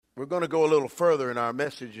We're going to go a little further in our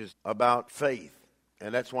messages about faith,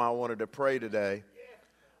 and that's why I wanted to pray today.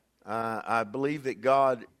 I believe that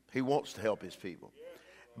God, He wants to help His people,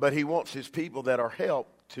 but He wants His people that are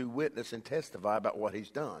helped to witness and testify about what He's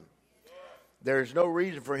done. There's no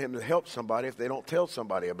reason for Him to help somebody if they don't tell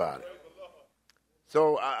somebody about it.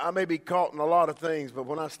 So I may be caught in a lot of things, but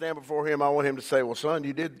when I stand before Him, I want Him to say, well, son,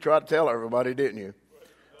 you did try to tell everybody, didn't you?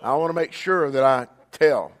 I want to make sure that I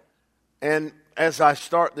tell. And as I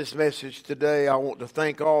start this message today, I want to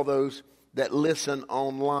thank all those that listen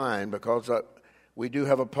online, because we do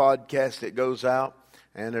have a podcast that goes out,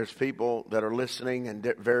 and there's people that are listening in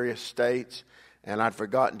various states. And I'd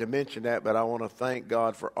forgotten to mention that, but I want to thank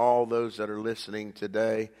God for all those that are listening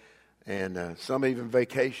today, and some even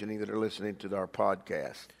vacationing that are listening to our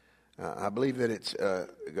podcast. I believe that it's a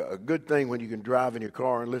good thing when you can drive in your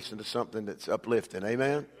car and listen to something that's uplifting.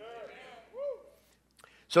 Amen?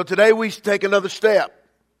 So today we take another step,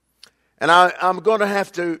 and I'm going to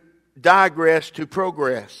have to digress to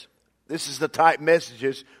progress. This is the type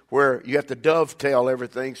messages where you have to dovetail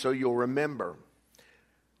everything so you'll remember.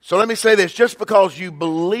 So let me say this, just because you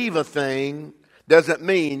believe a thing doesn't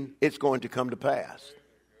mean it's going to come to pass.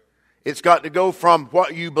 It's got to go from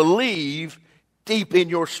what you believe deep in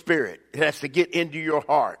your spirit. It has to get into your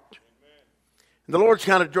heart. And the Lord's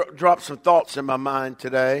kind of dropped some thoughts in my mind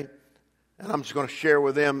today, and I'm just going to share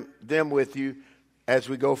with them with you as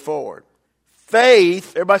we go forward.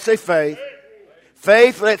 Faith, everybody say faith.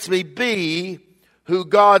 Faith lets me be who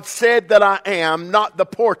God said that I am, not the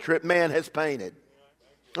portrait man has painted.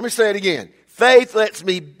 Let me say it again. Faith lets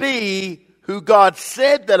me be who God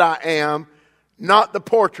said that I am, not the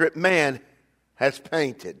portrait man has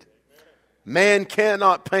painted. Man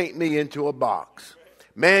cannot paint me into a box.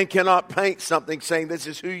 Man cannot paint something saying this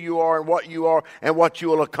is who you are and what you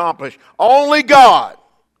will accomplish. Only God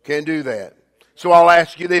can do that. So I'll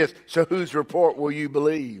ask you this. So whose report will you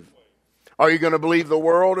believe? Are you going to believe the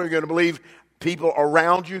world, or are you going to believe people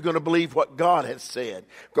around you? Are going to believe what God has said?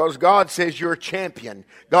 Because God says you're a champion.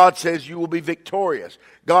 God says you will be victorious.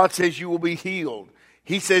 God says you will be healed.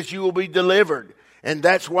 He says you will be delivered. And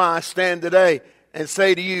that's why I stand today and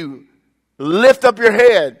say to you, lift up your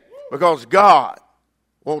head, because God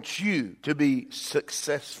wants you to be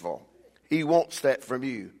successful. He wants that from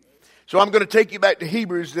you. So I'm going to take you back to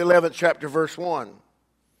Hebrews, the 11th chapter, verse 1.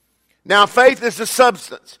 Now faith is the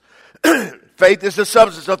substance. Faith is the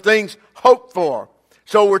substance of things hoped for.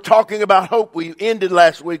 So we're talking about hope. We ended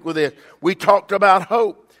last week with this. We talked about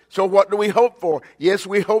hope. So what do we hope for? Yes,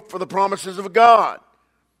 we hope for the promises of God.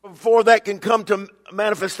 Before that can come to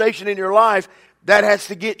manifestation in your life, that has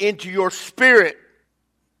to get into your spirit.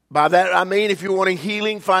 By that I mean, if you're wanting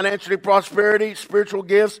healing, financially, prosperity, spiritual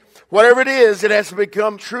gifts, whatever it is, it has to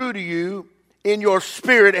become true to you in your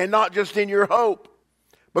spirit and not just in your hope.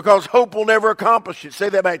 Because hope will never accomplish it. Say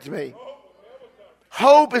that back to me.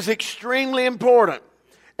 Hope is extremely important.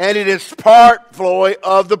 And it is part, Floyd,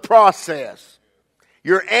 of the process.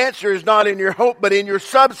 Your answer is not in your hope, but in your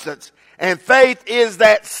substance. And faith is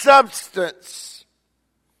that substance.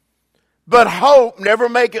 But hope, never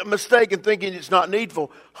make a mistake in thinking it's not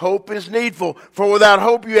needful. Hope is needful. For without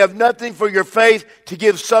hope, you have nothing for your faith to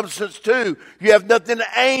give substance to. You have nothing to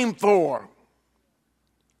aim for.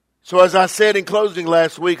 So as I said in closing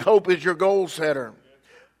last week, hope is your goal setter.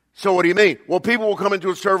 So what do you mean? Well, people will come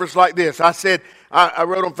into a service like this. I said, I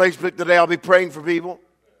wrote on Facebook today, I'll be praying for people.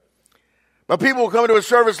 But people will come into a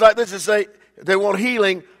service like this and say they want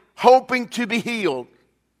healing, hoping to be healed.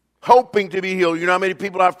 Hoping to be healed. You know how many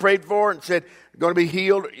people I've prayed for and said, going to be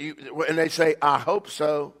healed? And they say, I hope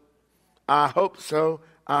so. I hope so.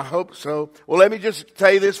 I hope so. Well, let me just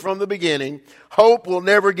tell you this from the beginning. Hope will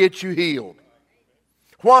never get you healed.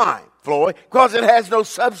 Why, Floyd? Because it has no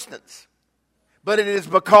substance. But it is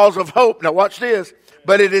because of hope. Now watch this.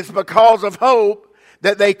 But it is because of hope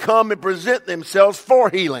that they come and present themselves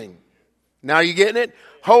for healing. Now you getting it?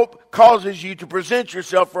 Hope causes you to present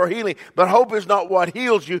yourself for healing. But hope is not what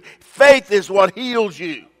heals you. Faith is what heals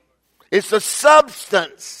you. It's the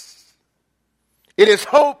substance. It is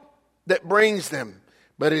hope that brings them.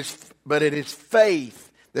 But it is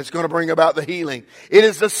faith that's going to bring about the healing. It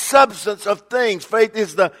is the substance of things. Faith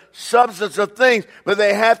is the substance of things. But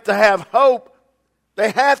they have to have hope.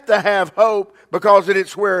 They have to have hope because it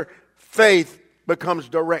is where faith becomes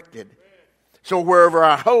directed. So wherever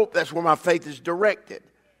I hope, that's where my faith is directed.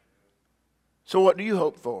 So what do you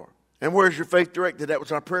hope for? And where's your faith directed? That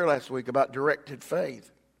was our prayer last week about directed faith.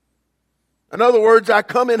 In other words, I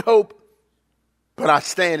come in hope, but I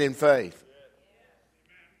stand in faith.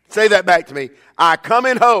 Say that back to me. I come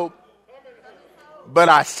in hope, but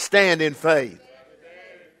I stand in faith.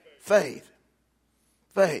 Faith.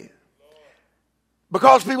 Faith.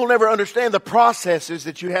 Because people never understand the processes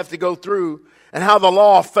that you have to go through and how the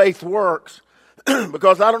law of faith works.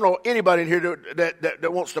 Because I don't know anybody in here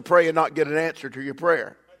that wants to pray and not get an answer to your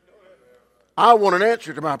prayer. I want an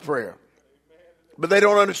answer to my prayer. But they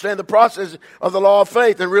don't understand the process of the law of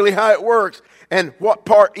faith and really how it works. And what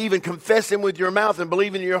part even confessing with your mouth and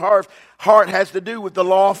believing in your heart has to do with the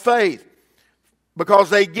law of faith. Because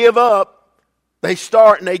they give up, they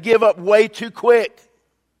start and they give up way too quick.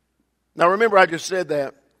 Now remember I just said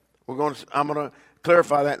that. I'm going to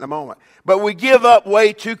clarify that in a moment. But we give up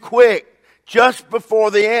way too quick. Just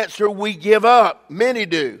before the answer, we give up. Many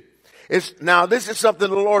do. Now, this is something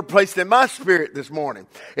the Lord placed in my spirit this morning.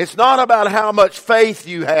 It's not about how much faith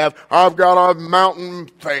you have. I've got a mountain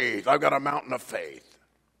faith. I've got a mountain of faith.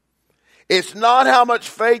 It's not how much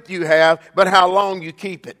faith you have, but how long you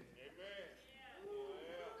keep it.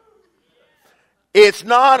 It's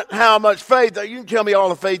not how much faith. You can tell me all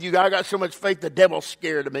the faith you got. I got so much faith the devil's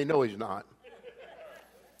scared of me. No, he's not.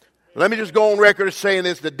 Let me just go on record as saying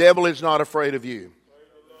this. The devil is not afraid of you.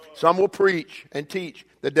 Some will preach and teach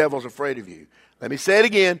the devil's afraid of you. Let me say it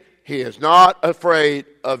again. He is not afraid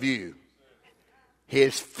of you.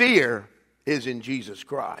 His fear is in Jesus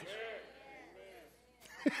Christ.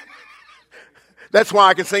 That's why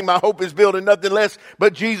I can sing my hope is built in nothing less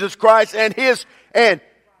but Jesus Christ and His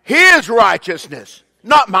righteousness.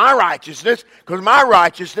 Not my righteousness, because my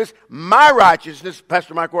righteousness,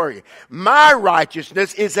 Pastor Mike, where are you? My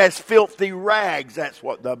righteousness is as filthy rags. That's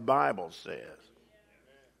what the Bible says.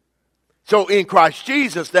 So in Christ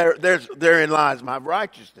Jesus, therein lies my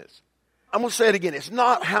righteousness. I'm going to say it again. It's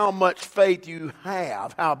not how much faith you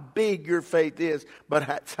have, how big your faith is, but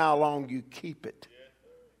it's how long you keep it.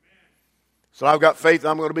 So I've got faith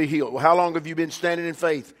I'm going to be healed. Well, how long have you been standing in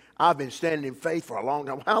faith? I've been standing in faith for a long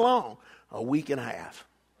time. How long? A week and a half.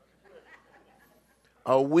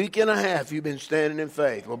 A week and a half you've been standing in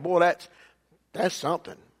faith. Well, boy, that's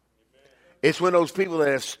something. It's when those people that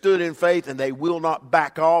have stood in faith and they will not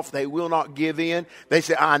back off, they will not give in. They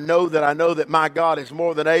say, I know that my God is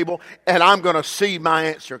more than able, and I'm going to see my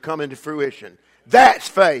answer come into fruition. That's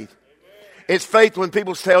faith. It's faith when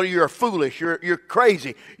people tell you you're foolish, you're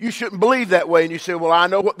crazy. You shouldn't believe that way. And you say, well, I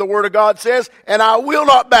know what the Word of God says, and I will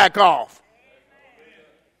not back off.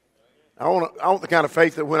 I want the kind of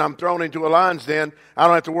faith that when I'm thrown into a lion's den, I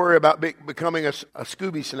don't have to worry about becoming a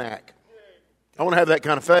Scooby snack. I want to have that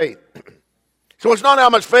kind of faith. So it's not how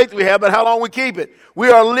much faith we have, but how long we keep it. We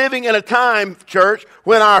are living in a time, church,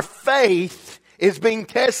 when our faith is being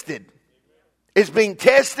tested. It's being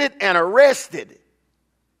tested and arrested.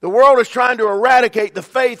 The world is trying to eradicate the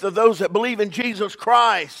faith of those that believe in Jesus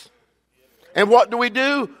Christ. And what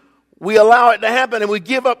do? We allow it to happen and we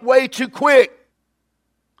give up way too quick.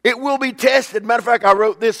 It will be tested. Matter of fact, I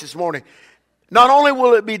wrote this morning. Not only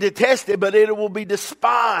will it be detested, but it will be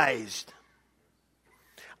despised.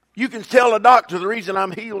 You can tell a doctor the reason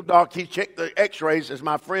I'm healed, doc. He checked the x-rays as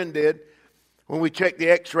my friend did. When we checked the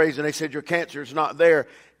x-rays and they said your cancer is not there.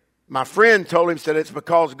 My friend told him, said it's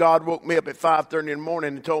because God woke me up at 5:30 in the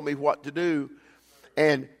morning and told me what to do.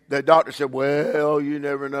 And the doctor said, well, you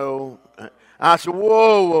never know. I said,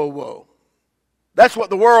 whoa. That's what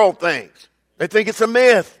the world thinks. They think it's a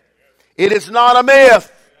myth. It is not a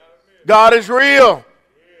myth. God is real.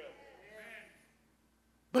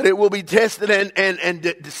 But it will be tested and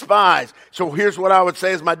despised. So here's what I would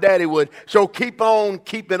say as my daddy would. So keep on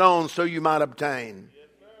keeping on so you might obtain.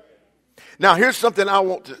 Now here's something I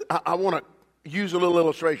want to use a little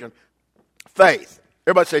illustration. Faith.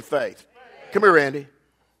 Everybody say faith. Come here, Randy.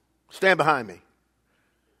 Stand behind me.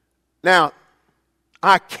 Now,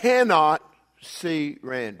 I cannot see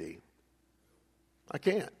Randy. I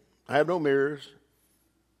can't. I have no mirrors.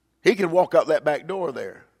 He can walk out that back door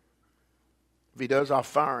there. If he does, I'll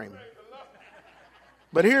fire him.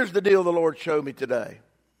 But here's the deal the Lord showed me today.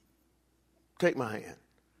 Take my hand.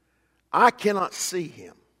 I cannot see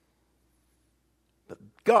him. But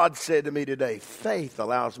God said to me today, faith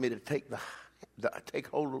allows me to take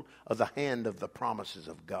hold of the hand of the promises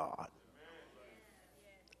of God.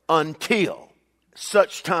 Until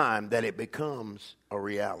such time that it becomes a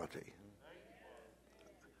reality.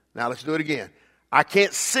 Now let's do it again. I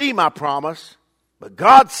can't see my promise, but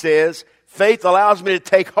God says faith allows me to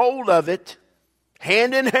take hold of it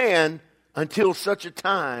hand in hand until such a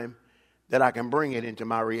time that I can bring it into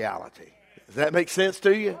my reality. Does that make sense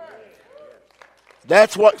to you?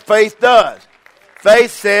 That's what faith does.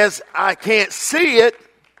 Faith says, I can't see it.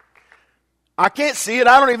 I can't see it.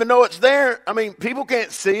 I don't even know it's there. I mean, people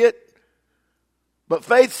can't see it. But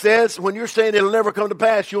faith says when you're saying it'll never come to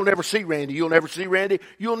pass, you'll never see Randy. You'll never see Randy.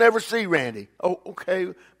 You'll never see Randy. Oh,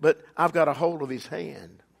 okay, but I've got a hold of his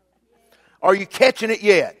hand. Are you catching it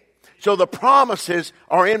yet? So the promises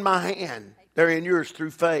are in my hand. They're in yours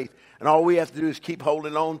through faith. And all we have to do is keep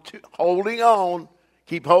holding on,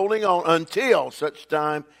 keep holding on until such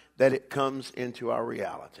time that it comes into our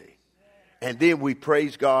reality. And then we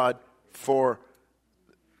praise God for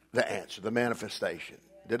the answer, the manifestation.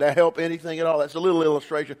 Did that help anything at all? That's a little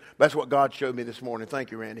illustration. That's what God showed me this morning.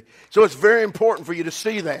 Thank you, Randy. So it's very important for you to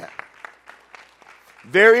see that.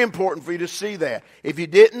 Very important for you to see that. If you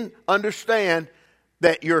didn't understand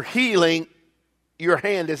that your healing, your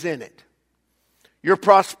hand is in it. Your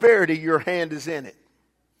prosperity, your hand is in it.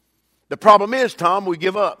 The problem is, Tom, we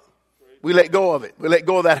give up. We let go of it. We let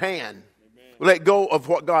go of that hand. We let go of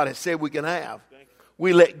what God has said we can have.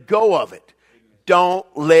 We let go of it. Don't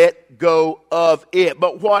let go of it.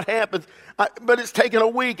 But what happens? But it's taken a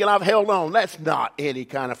week and I've held on. That's not any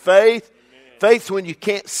kind of faith. Faith's when you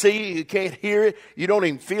can't see it, you can't hear it, you don't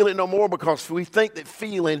even feel it no more because we think that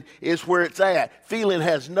feeling is where it's at. Feeling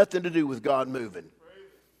has nothing to do with God moving.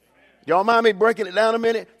 Y'all mind me breaking it down a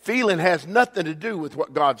minute? Feeling has nothing to do with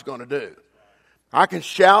what God's going to do. I can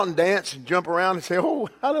shout and dance and jump around and say, oh,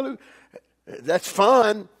 hallelujah. That's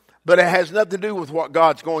fun, but it has nothing to do with what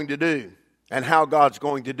God's going to do and how God's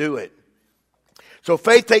going to do it. So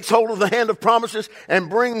faith takes hold of the hand of promises and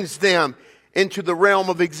brings them into the realm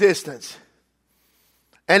of existence.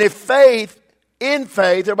 And if in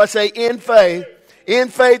faith, everybody say in faith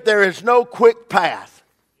there is no quick path.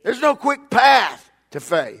 There's no quick path to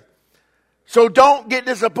faith. So don't get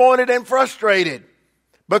disappointed and frustrated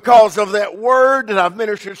because of that word that I've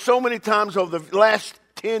ministered so many times over the last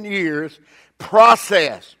 10 years,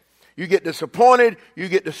 process. You get disappointed, you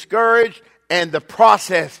get discouraged, and the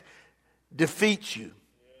process defeats you.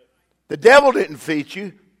 The devil didn't defeat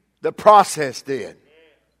you, the process did.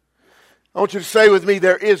 I want you to say with me,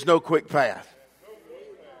 there is no quick path.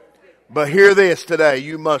 But hear this today,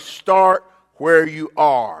 you must start where you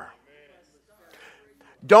are.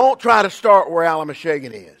 Don't try to start where Alan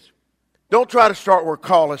Mushegan is. Don't try to start where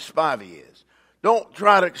Collis Spivey is. Don't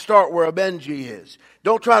try to start where Benji is.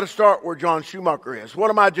 Don't try to start where John Schumacher is. What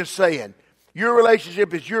am I just saying? Your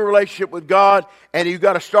relationship is your relationship with God, and you've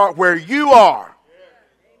got to start where you are.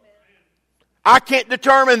 I can't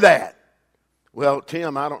determine that. Well,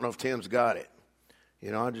 Tim, I don't know if Tim's got it.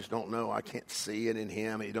 You know, I just don't know. I can't see it in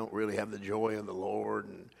him. He don't really have the joy of the Lord.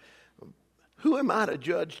 And who am I to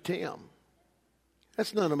judge Tim?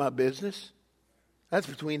 That's none of my business. That's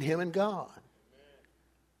between him and God.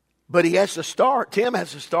 But he has to start. Tim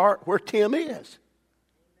has to start where Tim is.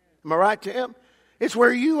 Am I right, Tim? It's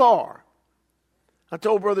where you are. I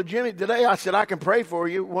told Brother Jimmy today, I said, I can pray for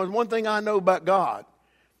you. One thing I know about God,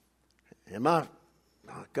 and my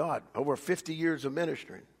God, over 50 years of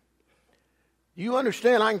ministering. You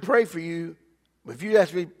understand I can pray for you. If you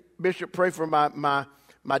ask me, Bishop, pray for my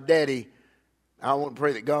daddy, I want to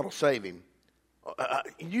pray that God will save him.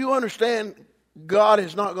 You understand God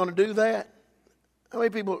is not going to do that? How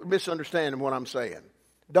many people misunderstand what I'm saying?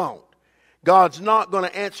 Don't. God's not going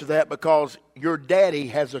to answer that because your daddy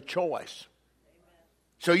has a choice.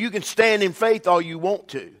 So you can stand in faith all you want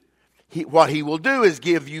to. What he will do is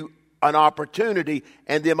give you an opportunity,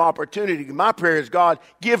 and them opportunity. My prayer is, God,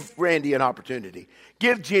 give Randy an opportunity.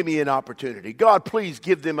 Give Jimmy an opportunity. God, please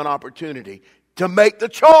give them an opportunity to make the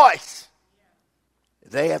choice.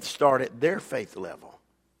 They have to start at their faith level,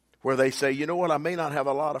 where they say, you know what, I may not have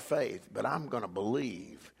a lot of faith, but I'm going to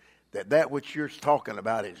believe that which you're talking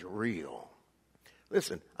about is real.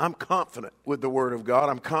 Listen, I'm confident with the Word of God.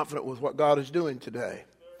 I'm confident with what God is doing today.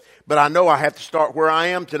 But I know I have to start where I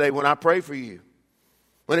am today when I pray for you.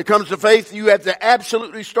 When it comes to faith, you have to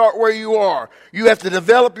absolutely start where you are. You have to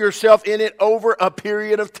develop yourself in it over a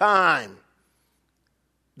period of time.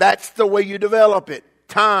 That's the way you develop it.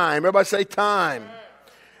 Time. Everybody say time.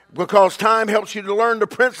 Because time helps you to learn the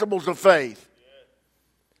principles of faith.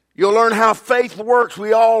 You'll learn how faith works.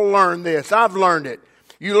 We all learn this. I've learned it.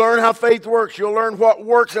 You learn how faith works. You'll learn what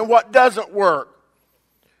works and what doesn't work.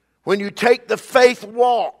 When you take the faith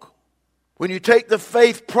walk, when you take the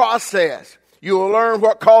faith process, you will learn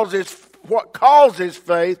what causes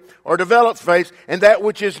faith or develops faith, and that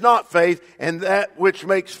which is not faith, and that which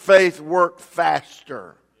makes faith work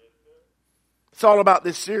faster. It's all about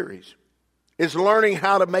this series. Is learning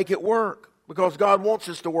how to make it work, because God wants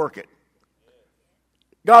us to work it.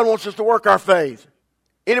 God wants us to work our faith.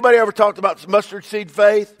 Anybody ever talked about mustard seed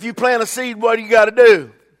faith? If you plant a seed, what do you got to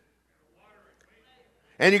do?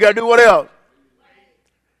 And you got to do what else?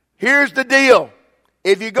 Here's the deal.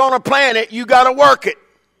 If you're going to plant it, you got to work it.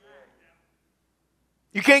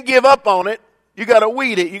 You can't give up on it. You got to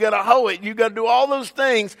weed it. You got to hoe it. You got to do all those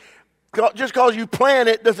things. Just because you plant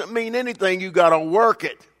it doesn't mean anything. You got to work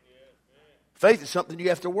it. Faith is something you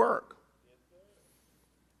have to work.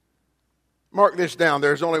 Mark this down.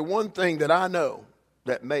 There's only one thing that I know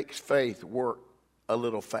that makes faith work a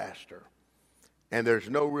little faster. And there's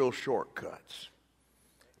no real shortcuts.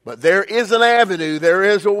 But there is an avenue, there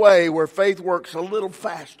is a way where faith works a little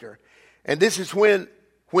faster. And this is when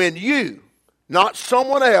you, not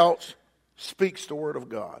someone else, speaks the word of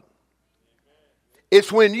God.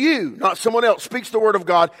 It's when you, not someone else, speaks the word of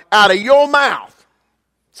God out of your mouth.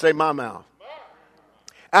 Say my mouth.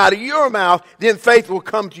 Out of your mouth, then faith will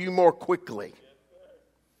come to you more quickly.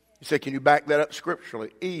 You say, can you back that up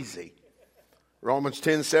scripturally? Easy. Romans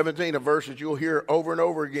 10:17, a verse that you'll hear over and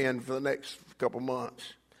over again for the next couple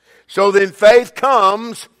months. So then faith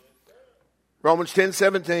comes, Romans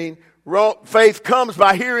 10:17, faith comes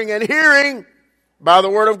by hearing, and hearing by the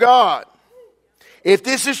word of God. If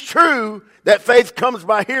this is true, that faith comes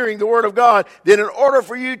by hearing the word of God, then in order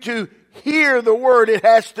for you to hear the word, it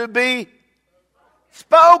has to be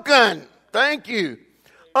spoken. Thank you.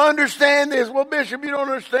 Understand this. Well, Bishop, you don't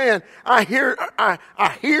understand. I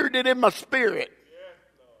heard it in my spirit.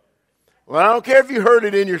 Well, I don't care if you heard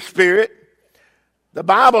it in your spirit. The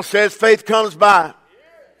Bible says faith comes by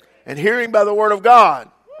and hearing by the word of God.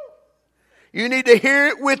 You need to hear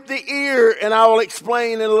it with the ear, and I will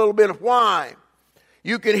explain in a little bit of why.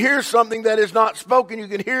 You can hear something that is not spoken. You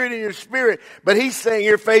can hear it in your spirit. But he's saying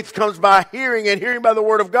here faith comes by hearing, and hearing by the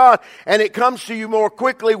word of God. And it comes to you more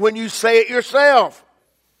quickly when you say it yourself.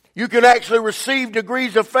 You can actually receive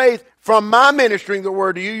degrees of faith from my ministering the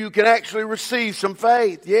word to you. You can actually receive some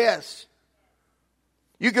faith. Yes.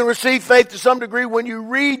 You can receive faith to some degree when you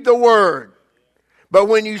read the word. But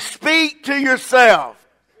when you speak to yourself,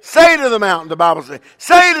 say to the mountain, the Bible says,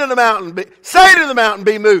 say to the mountain,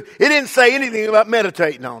 be moved. It didn't say anything about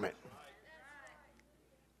meditating on it.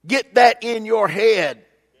 Get that in your head.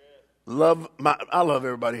 I love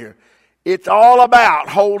everybody here. It's all about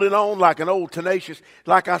holding on like an old tenacious,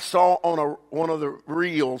 like I saw on one of the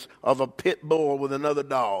reels of a pit bull with another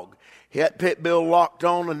dog. That pit bull locked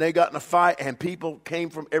on, and they got in a fight, and people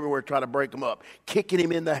came from everywhere trying to break him up, kicking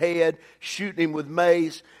him in the head, shooting him with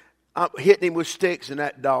mace, hitting him with sticks, and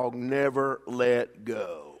that dog never let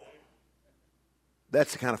go.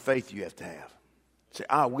 That's the kind of faith you have to have. Say,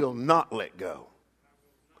 I will not let go.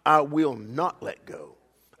 I will not let go.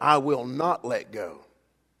 I will not let go.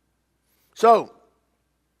 So,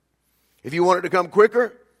 if you want it to come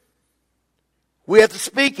quicker, we have to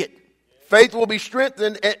speak it. Faith will be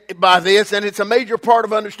strengthened by this, and it's a major part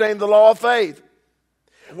of understanding the law of faith.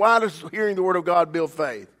 Why does hearing the word of God build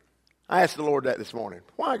faith? I asked the Lord that this morning.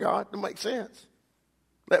 Why, God? It makes sense.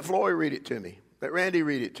 Let Floyd read it to me. Let Randy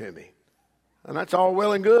read it to me. And that's all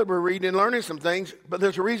well and good. We're reading and learning some things. But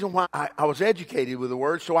there's a reason why I was educated with the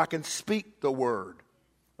word, so I can speak the word.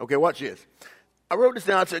 Okay, watch this. I wrote this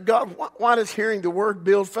down. I said, God, why does hearing the word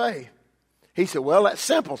build faith? He said, well, that's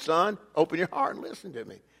simple, son. Open your heart and listen to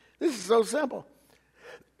me. This is so simple.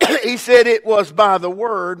 He said it was by the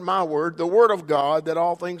word, my word, the word of God, that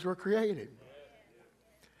all things were created.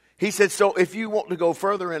 He said, so if you want to go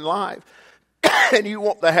further in life and you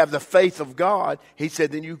want to have the faith of God, he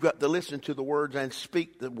said, then you've got to listen to the words and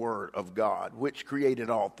speak the word of God, which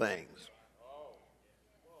created all things.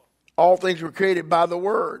 All things were created by the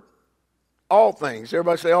word. All things.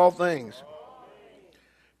 Everybody say all things.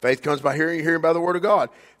 Faith comes by hearing, hearing by the word of God.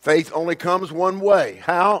 Faith only comes one way.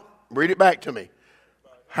 How? Read it back to me.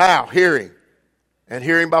 How? Hearing. And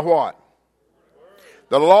hearing by what?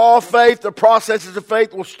 The law of faith, the processes of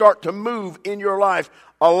faith will start to move in your life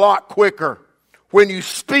a lot quicker when you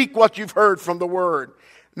speak what you've heard from the word.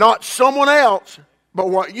 Not someone else, but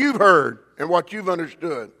what you've heard and what you've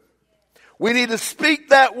understood. We need to speak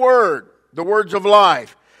that word, the words of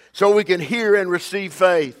life, so we can hear and receive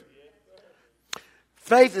faith.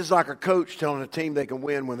 Faith is like a coach telling a team they can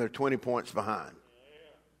win when they're 20 points behind.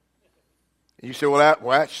 You say, well,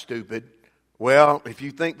 that's stupid. Well, if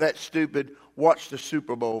you think that's stupid, watch the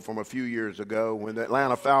Super Bowl from a few years ago when the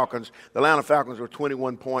Atlanta Falcons were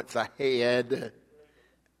 21 points ahead,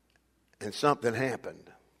 and something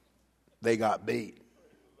happened. They got beat.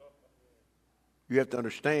 You have to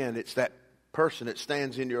understand it's that person that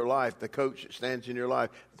stands in your life, the coach that stands in your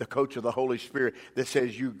life, the coach of the Holy Spirit that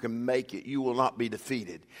says you can make it. You will not be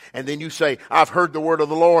defeated. And then you say, I've heard the word of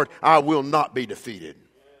the Lord. I will not be defeated.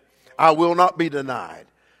 I will not be denied.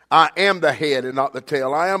 I am the head and not the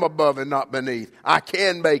tail. I am above and not beneath. I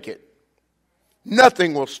can make it.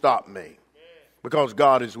 Nothing will stop me because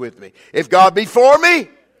God is with me. If God be for me,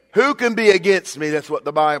 who can be against me? That's what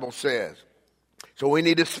the Bible says. So we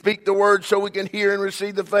need to speak the word so we can hear and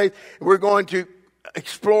receive the faith. We're going to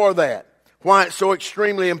explore that, why it's so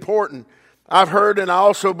extremely important. I've heard and I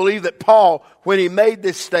also believe that Paul, when he made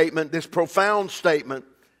this statement, this profound statement,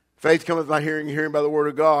 faith cometh by hearing, hearing by the word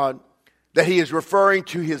of God, that he is referring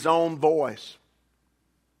to his own voice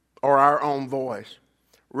or our own voice.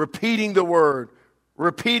 Repeating the word,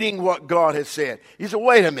 repeating what God has said. He said,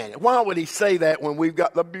 wait a minute, why would he say that when we've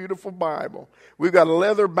got the beautiful Bible? We've got a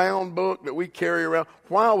leather-bound book that we carry around.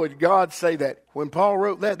 Why would God say that? When Paul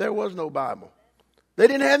wrote that, there was no Bible. They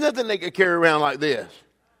didn't have nothing they could carry around like this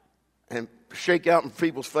and shake out in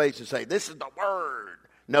people's face and say, this is the word.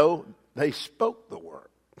 No, they spoke the word.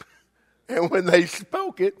 And when they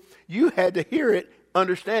spoke it, you had to hear it,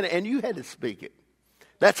 understand it, and you had to speak it.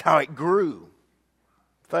 That's how it grew.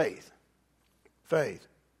 Faith, faith,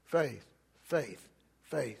 faith, faith,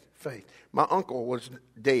 faith, faith. My uncle was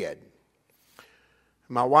dead.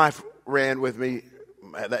 My wife ran with me.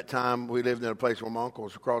 At that time, we lived in a place where my uncle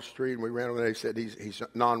was across the street, and we ran over there. He said he's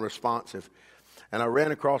non-responsive. And I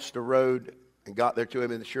ran across the road and got there to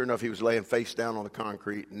him, and sure enough, he was laying face down on the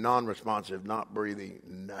concrete, non-responsive, not breathing,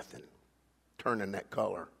 nothing, turning that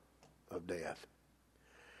color of death.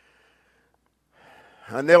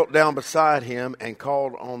 I knelt down beside him and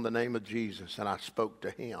called on the name of Jesus, and I spoke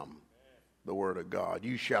to him the word of God.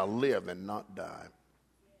 You shall live and not die.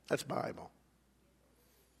 That's Bible.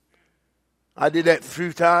 I did that a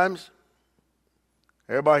few times.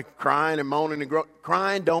 Everybody crying and moaning and groaning.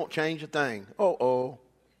 Crying don't change a thing. Uh-oh.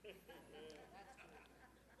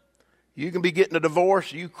 You can be getting a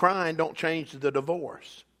divorce. You crying don't change the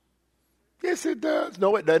divorce. Yes, it does.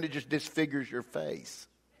 No, it doesn't. It just disfigures your face.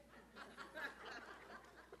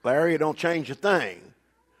 Larry, it don't change a thing.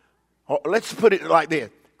 Let's put it like this.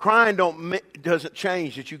 Crying doesn't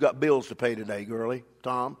change that you got bills to pay today, girlie,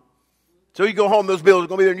 Tom. So you go home, those bills are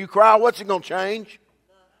going to be there, and you cry. What's it going to change?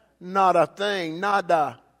 Not a thing.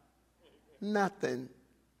 Nada. Nothing.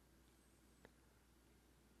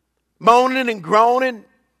 Moaning and groaning.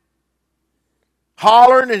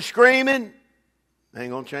 Hollering and screaming.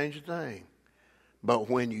 Ain't going to change a thing. But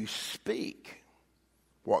when you speak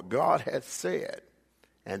what God hath said,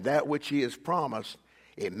 and that which he has promised,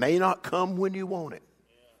 it may not come when you want it,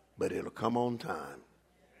 but it'll come on time.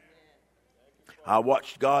 I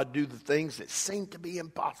watched God do the things that seem to be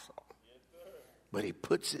impossible, but he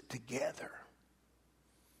puts it together.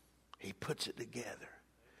 He puts it together.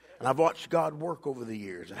 And I've watched God work over the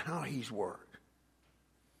years and how he's worked.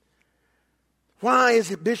 Why is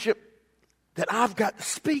it, Bishop, that I've got to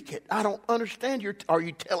speak it? I don't understand. Are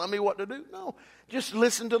you telling me what to do? No, just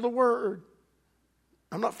listen to the word.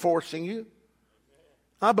 I'm not forcing you.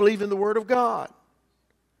 I believe in the word of God.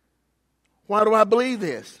 Why do I believe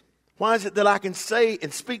this? Why is it that I can say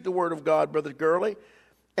and speak the word of God, Brother Gurley,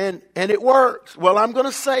 and it works? Well, I'm going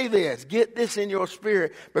to say this. Get this in your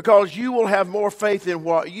spirit, because you will have more faith in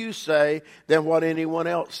what you say than what anyone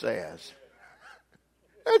else says.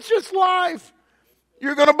 That's just life.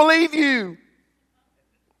 You're going to believe you.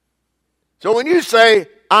 So when you say,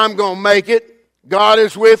 I'm going to make it, God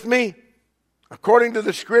is with me, according to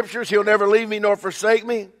the scriptures, he'll never leave me nor forsake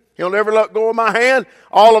me. He'll never let go of my hand.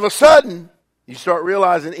 All of a sudden, you start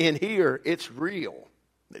realizing in here, it's real.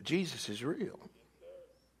 That Jesus is real.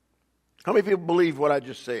 How many people believe what I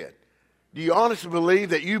just said? Do you honestly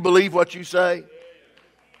believe that you believe what you say?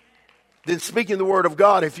 Then speaking the word of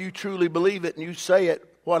God, if you truly believe it and you say it,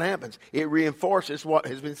 what happens? It reinforces what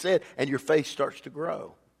has been said, and your faith starts to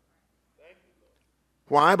grow.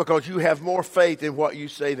 Why? Because you have more faith in what you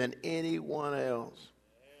say than anyone else.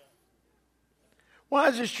 Why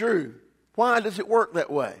is this true? Why does it work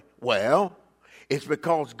that way? Well, it's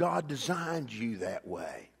because God designed you that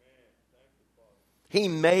way. He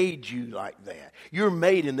made you like that. You're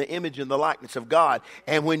made in the image and the likeness of God.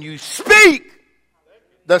 And when you speak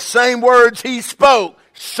the same words he spoke,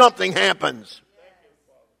 something happens.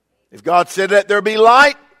 If God said, let there be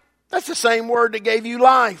light, that's the same word that gave you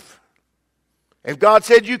life. If God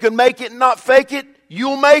said you can make it and not fake it,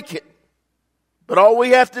 you'll make it. But all we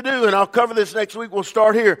have to do, and I'll cover this next week, we'll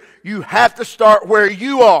start here. You have to start where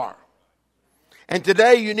you are. And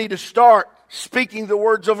today you need to start speaking the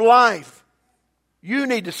words of life. You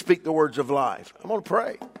need to speak the words of life. I'm going to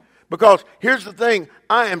pray. Because here's the thing.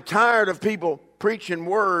 I am tired of people preaching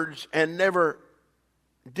words and never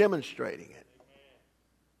demonstrating it.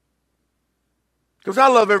 Because I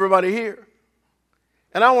love everybody here.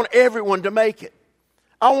 And I want everyone to make it.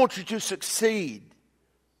 I want you to succeed.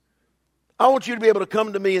 I want you to be able to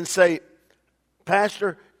come to me and say,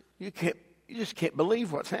 Pastor, you just can't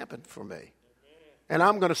believe what's happened for me. And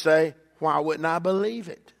I'm going to say, why wouldn't I believe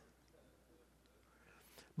it?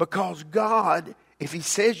 Because God If he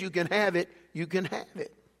says you can have it, you can have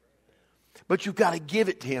it. But you've got to give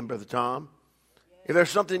it to him, Brother Tom. If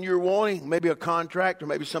there's something you're wanting, maybe a contract or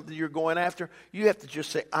maybe something you're going after, you have to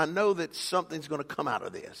just say, I know that something's going to come out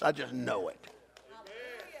of this. I just know it.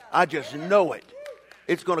 I just know it.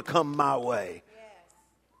 It's going to come my way.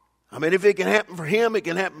 I mean, if it can happen for him, it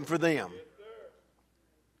can happen for them.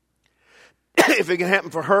 If it can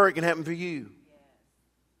happen for her, it can happen for you.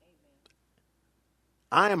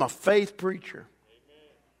 I am a faith preacher.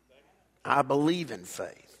 I believe in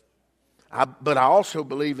faith. But I also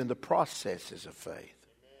believe in the processes of faith.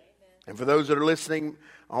 And for those that are listening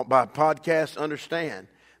by podcast, understand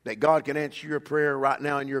that God can answer your prayer right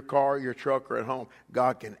now in your car, your truck, or at home.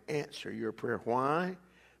 God can answer your prayer. Why?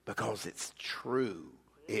 Because it's true.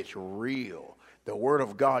 It's real. The Word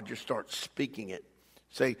of God, just start speaking it.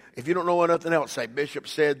 Say, if you don't know nothing else, say, Bishop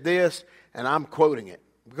said this, and I'm quoting it.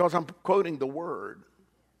 Because I'm quoting the Word.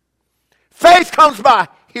 Faith comes by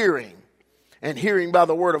hearing. And hearing by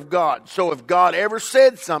the Word of God. So if God ever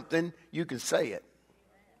said something, you can say it.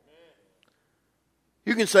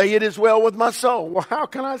 You can say, it is well with my soul. Well, how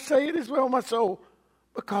can I say it is well with my soul?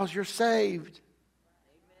 Because you're saved.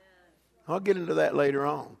 I'll get into that later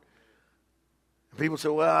on. People say,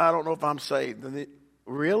 well, I don't know if I'm saved.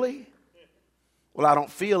 Really? Well, I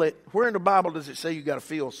don't feel it. Where in the Bible does it say you got to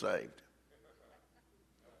feel saved?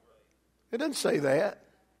 It doesn't say that.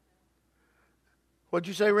 What'd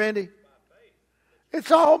you say, Randy? It's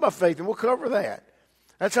all by faith, and we'll cover that.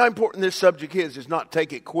 That's how important this subject is not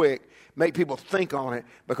take it quick, make people think on it,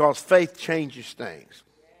 because faith changes things.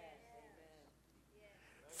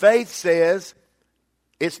 Faith says,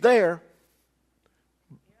 it's there.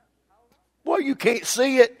 Well, you can't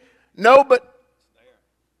see it. No, but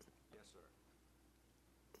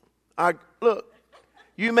look,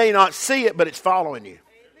 you may not see it, but it's following you.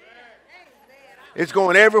 It's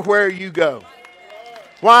going everywhere you go.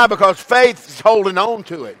 Why? Because faith is holding on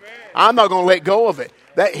to it. I'm not going to let go of it.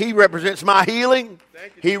 That he represents my healing.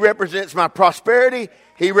 He represents my prosperity.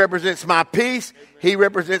 He represents my peace. He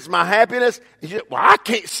represents my happiness. Well, I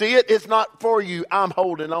can't see it. It's not for you. I'm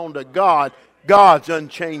holding on to God. God's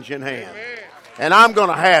unchanging hand. And I'm going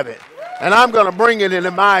to have it. And I'm going to bring it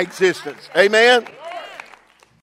into my existence. Amen.